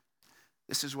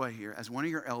 as one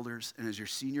of your elders and as your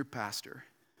senior pastor,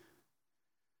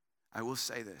 I will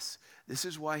say this. This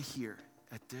is why here,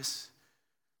 at this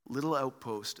little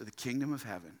outpost of the kingdom of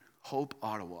heaven, Hope,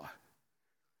 Ottawa,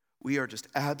 we are just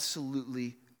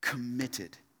absolutely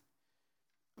committed,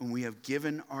 and we have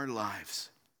given our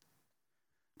lives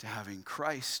to having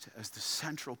Christ as the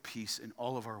central piece in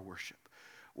all of our worship,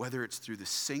 whether it's through the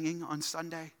singing on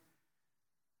Sunday,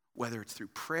 whether it's through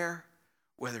prayer,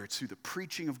 whether it's through the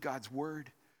preaching of God's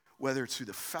word, whether it's through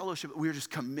the fellowship. We're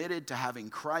just committed to having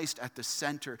Christ at the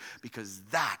center because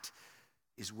that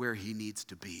is where he needs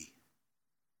to be,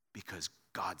 because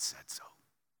God said so.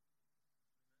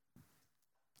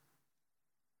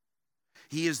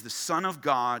 He is the Son of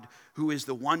God, who is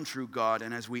the one true God,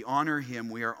 and as we honor him,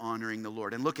 we are honoring the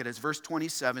Lord. And look at it, as verse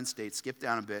 27 states, skip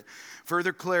down a bit,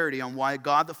 further clarity on why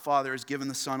God the Father has given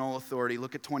the Son all authority.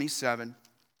 Look at 27.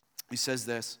 He says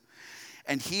this,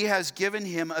 and he has given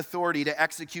him authority to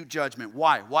execute judgment.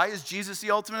 Why? Why is Jesus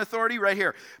the ultimate authority? Right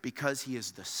here. Because he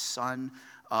is the Son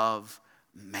of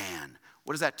Man.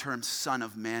 What does that term Son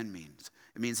of Man mean?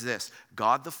 It means this.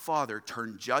 God the Father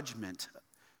turned judgment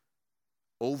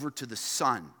over to the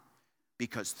Son,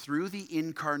 because through the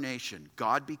incarnation,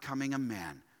 God becoming a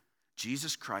man,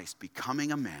 Jesus Christ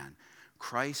becoming a man,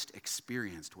 Christ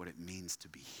experienced what it means to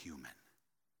be human.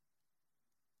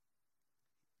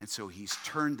 And so he's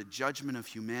turned the judgment of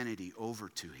humanity over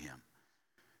to him.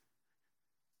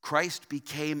 Christ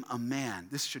became a man.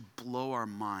 This should blow our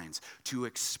minds, to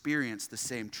experience the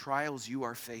same trials you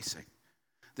are facing,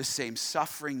 the same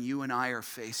suffering you and I are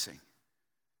facing,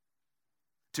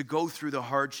 to go through the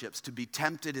hardships, to be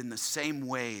tempted in the same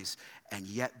ways, and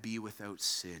yet be without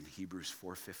sin, Hebrews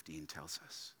 4:15 tells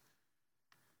us.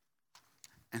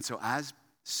 And so as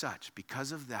such,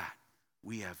 because of that,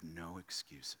 we have no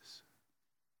excuses.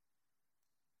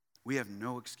 We have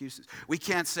no excuses. We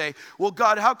can't say, well,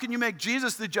 God, how can you make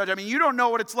Jesus the judge? I mean, you don't know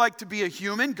what it's like to be a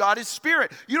human. God is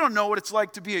spirit. You don't know what it's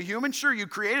like to be a human. Sure, you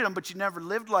created him, but you never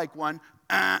lived like one.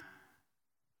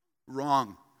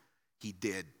 Wrong. He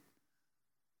did.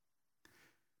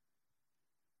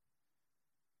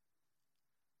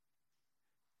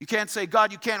 You can't say,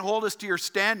 God, you can't hold us to your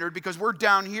standard because we're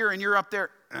down here and you're up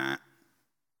there.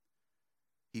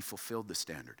 He fulfilled the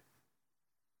standard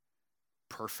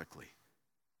perfectly.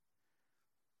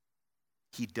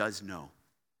 He does know,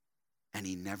 and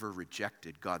he never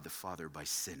rejected God the Father by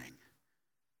sinning.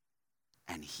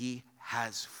 And he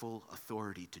has full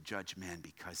authority to judge man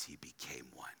because he became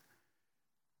one.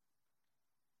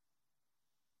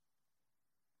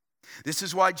 This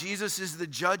is why Jesus is the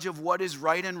judge of what is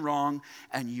right and wrong,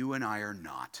 and you and I are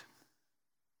not.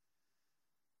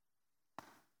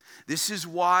 This is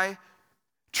why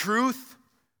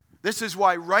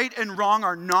right and wrong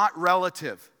are not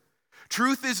relative.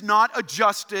 Truth is not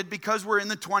adjusted because we're in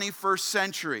the 21st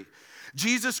century.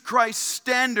 Jesus Christ's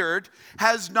standard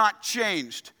has not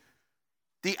changed.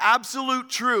 The absolute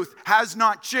truth has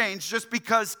not changed just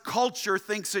because culture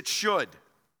thinks it should.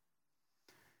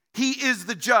 He is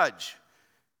the judge.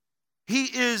 He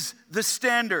is the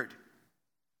standard.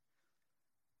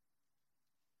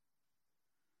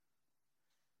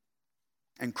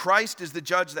 And Christ is the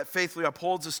judge that faithfully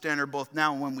upholds the standard both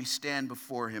now and when we stand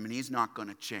before him. And he's not going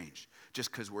to change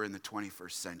just because we're in the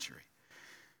 21st century.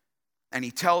 And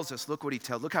he tells us, look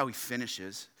how he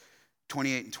finishes,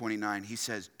 28 and 29. He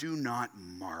says, do not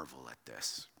marvel at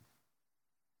this.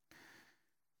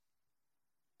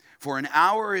 For an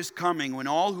hour is coming when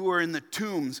all who are in the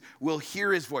tombs will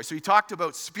hear his voice. So he talked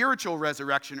about spiritual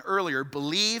resurrection earlier.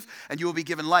 Believe and you will be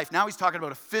given life. Now he's talking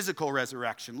about a physical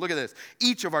resurrection. Look at this.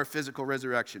 Each of our physical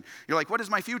resurrection. You're like, what does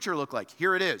my future look like?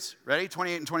 Here it is. Ready?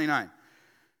 28 and 29.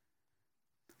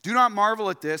 Do not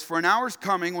marvel at this, for an hour is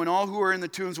coming when all who are in the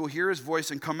tombs will hear his voice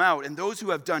and come out, and those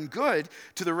who have done good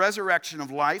to the resurrection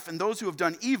of life, and those who have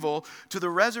done evil to the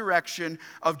resurrection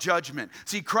of judgment.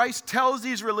 See, Christ tells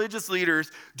these religious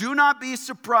leaders, do not be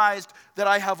surprised that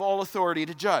I have all authority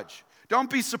to judge.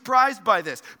 Don't be surprised by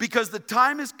this, because the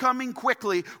time is coming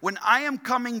quickly when I am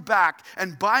coming back,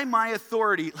 and by my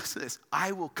authority, listen to this,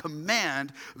 I will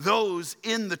command those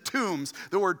in the tombs.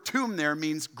 The word tomb there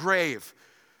means grave.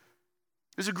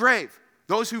 There's a grave.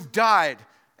 Those who've died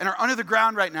and are under the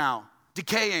ground right now,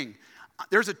 decaying.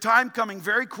 There's a time coming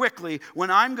very quickly when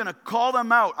I'm going to call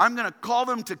them out. I'm going to call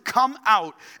them to come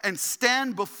out and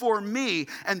stand before me.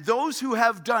 And those who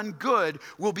have done good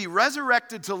will be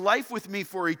resurrected to life with me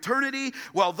for eternity,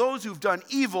 while those who've done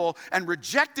evil and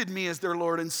rejected me as their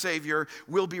Lord and Savior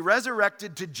will be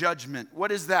resurrected to judgment.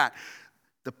 What is that?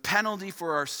 The penalty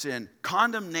for our sin,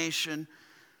 condemnation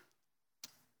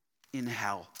in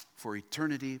hell for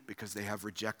eternity because they have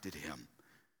rejected him.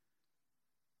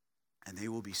 And they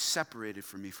will be separated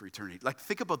from me for eternity. Like,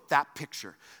 think about that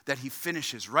picture that he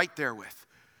finishes right there with.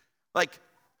 Like,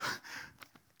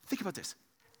 think about this.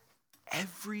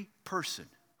 Every person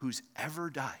who's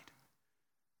ever died,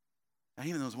 not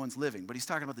even those ones living, but he's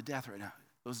talking about the death right now,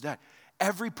 those dead.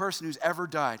 Every person who's ever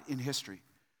died in history,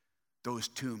 those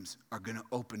tombs are going to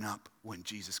open up when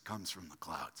Jesus comes from the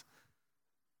clouds.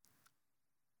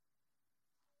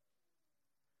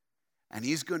 And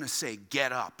he's going to say,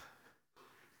 get up.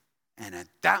 And at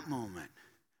that moment,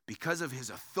 because of his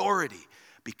authority,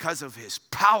 because of his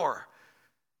power,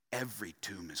 every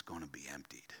tomb is going to be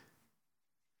emptied.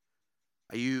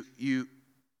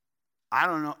 I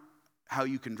don't know how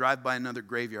you can drive by another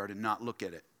graveyard and not look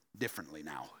at it differently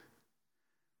now.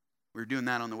 We were doing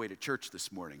that on the way to church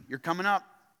this morning. You're coming up.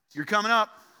 You're coming up.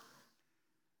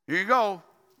 Here you go.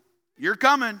 You're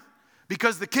coming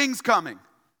because the king's coming.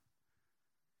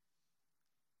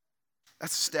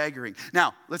 That's staggering.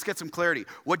 Now, let's get some clarity.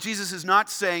 What Jesus is not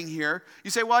saying here, you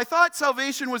say, well, I thought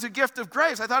salvation was a gift of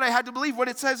grace. I thought I had to believe what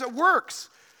it says it works.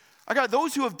 I got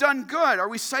those who have done good. Are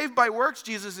we saved by works?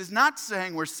 Jesus is not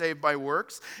saying we're saved by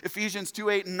works. Ephesians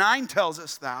 2:8 and 9 tells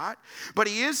us that. But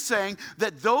he is saying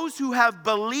that those who have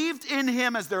believed in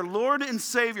him as their Lord and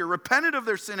Savior, repented of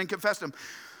their sin and confessed him,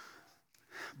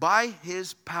 by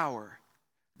his power,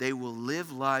 they will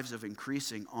live lives of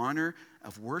increasing honor,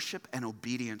 of worship and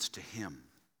obedience to him.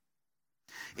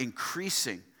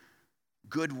 Increasing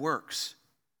good works,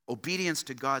 obedience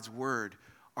to God's word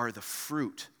are the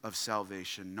fruit of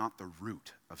salvation, not the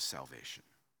root of salvation.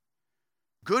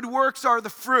 Good works are the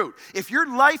fruit. If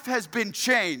your life has been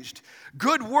changed,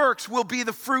 good works will be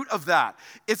the fruit of that.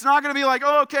 It's not going to be like,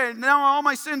 oh, okay, now all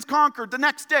my sins conquered the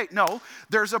next day. No,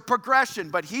 there's a progression.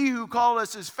 But he who called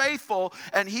us is faithful,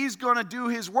 and he's going to do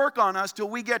his work on us till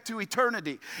we get to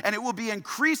eternity. And it will be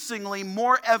increasingly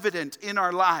more evident in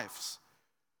our lives.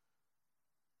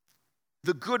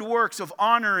 The good works of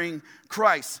honoring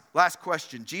Christ. Last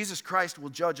question. Jesus Christ will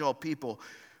judge all people.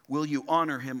 Will you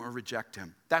honor him or reject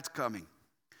him? That's coming.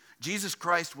 Jesus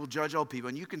Christ will judge all people.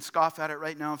 And you can scoff at it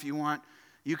right now if you want.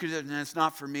 You could, and it's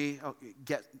not for me. Oh,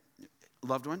 get,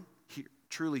 loved one,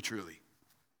 truly, truly,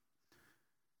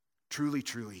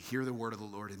 hear the word of the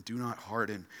Lord and do not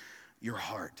harden your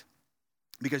heart.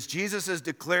 Because Jesus has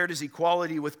declared his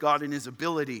equality with God in his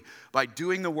ability by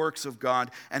doing the works of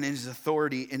God and in his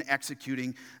authority in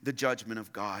executing the judgment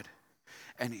of God.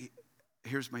 And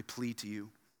here's my plea to you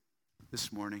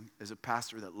this morning as a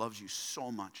pastor that loves you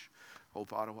so much,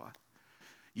 Hope Ottawa.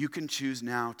 You can choose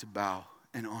now to bow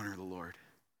and honor the Lord.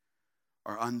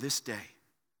 Or on this day,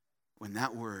 when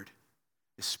that word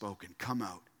is spoken, come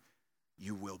out,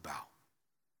 you will bow.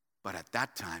 But at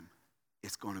that time,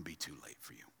 it's going to be too late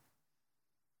for you.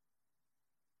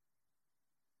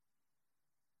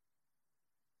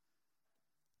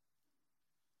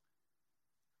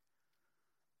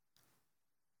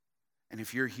 And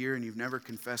if you're here and you've never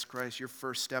confessed Christ, your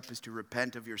first step is to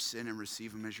repent of your sin and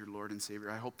receive him as your Lord and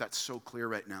Savior. I hope that's so clear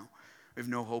right now. We have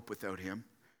no hope without him.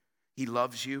 He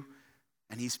loves you,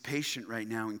 and he's patient right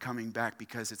now in coming back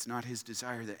because it's not his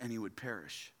desire that any would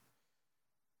perish.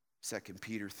 2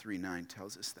 Peter 3:9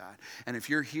 tells us that. And if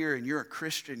you're here and you're a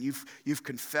Christian, you've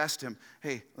confessed him,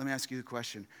 hey, let me ask you the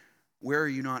question. Where are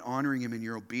you not honoring him in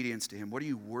your obedience to him? What are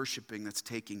you worshiping that's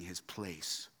taking his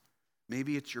place?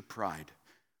 Maybe it's your pride.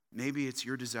 Maybe it's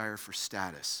your desire for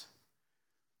status.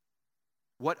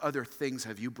 What other things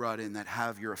have you brought in that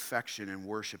have your affection and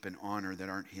worship and honor that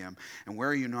aren't him? And where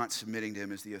are you not submitting to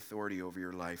him as the authority over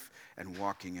your life and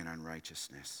walking in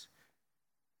unrighteousness?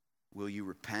 Will you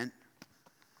repent?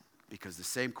 Because the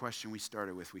same question we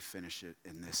started with, we finish it,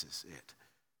 and this is it.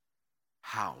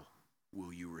 How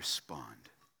will you respond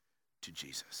to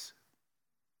Jesus?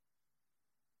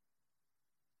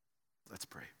 Let's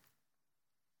pray.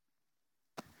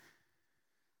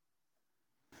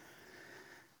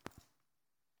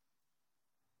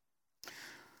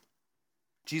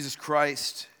 Jesus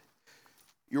Christ,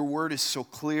 your word is so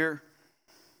clear.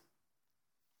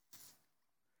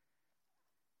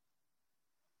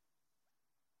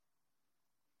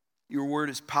 Your word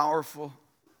is powerful.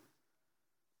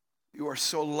 You are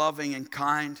so loving and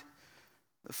kind.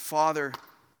 The Father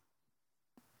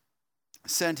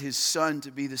sent his Son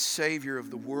to be the Savior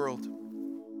of the world.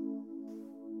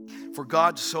 For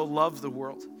God so loved the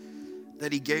world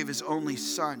that he gave his only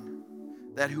Son,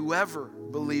 that whoever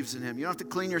believes in him, you don't have to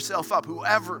clean yourself up,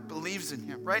 whoever believes in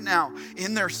him right now,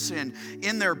 in their sin,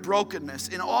 in their brokenness,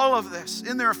 in all of this,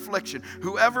 in their affliction,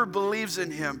 whoever believes in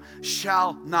him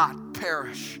shall not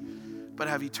perish, but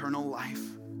have eternal life.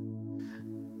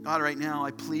 God, right now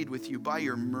I plead with you, by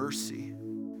your mercy,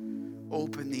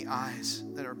 open the eyes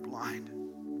that are blind.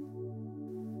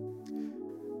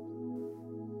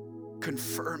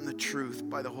 Confirm the truth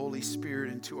by the Holy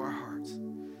Spirit into our hearts.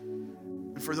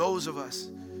 And for those of us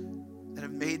that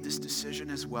have made this decision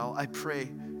as well, I pray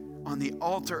on the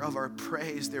altar of our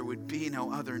praise there would be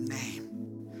no other name.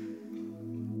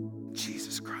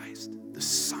 Jesus Christ, the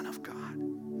Son of God.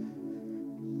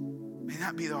 May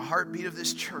that be the heartbeat of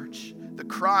this church, the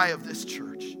cry of this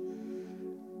church.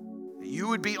 That you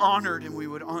would be honored and we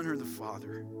would honor the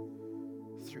Father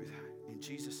through that. In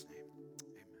Jesus' name.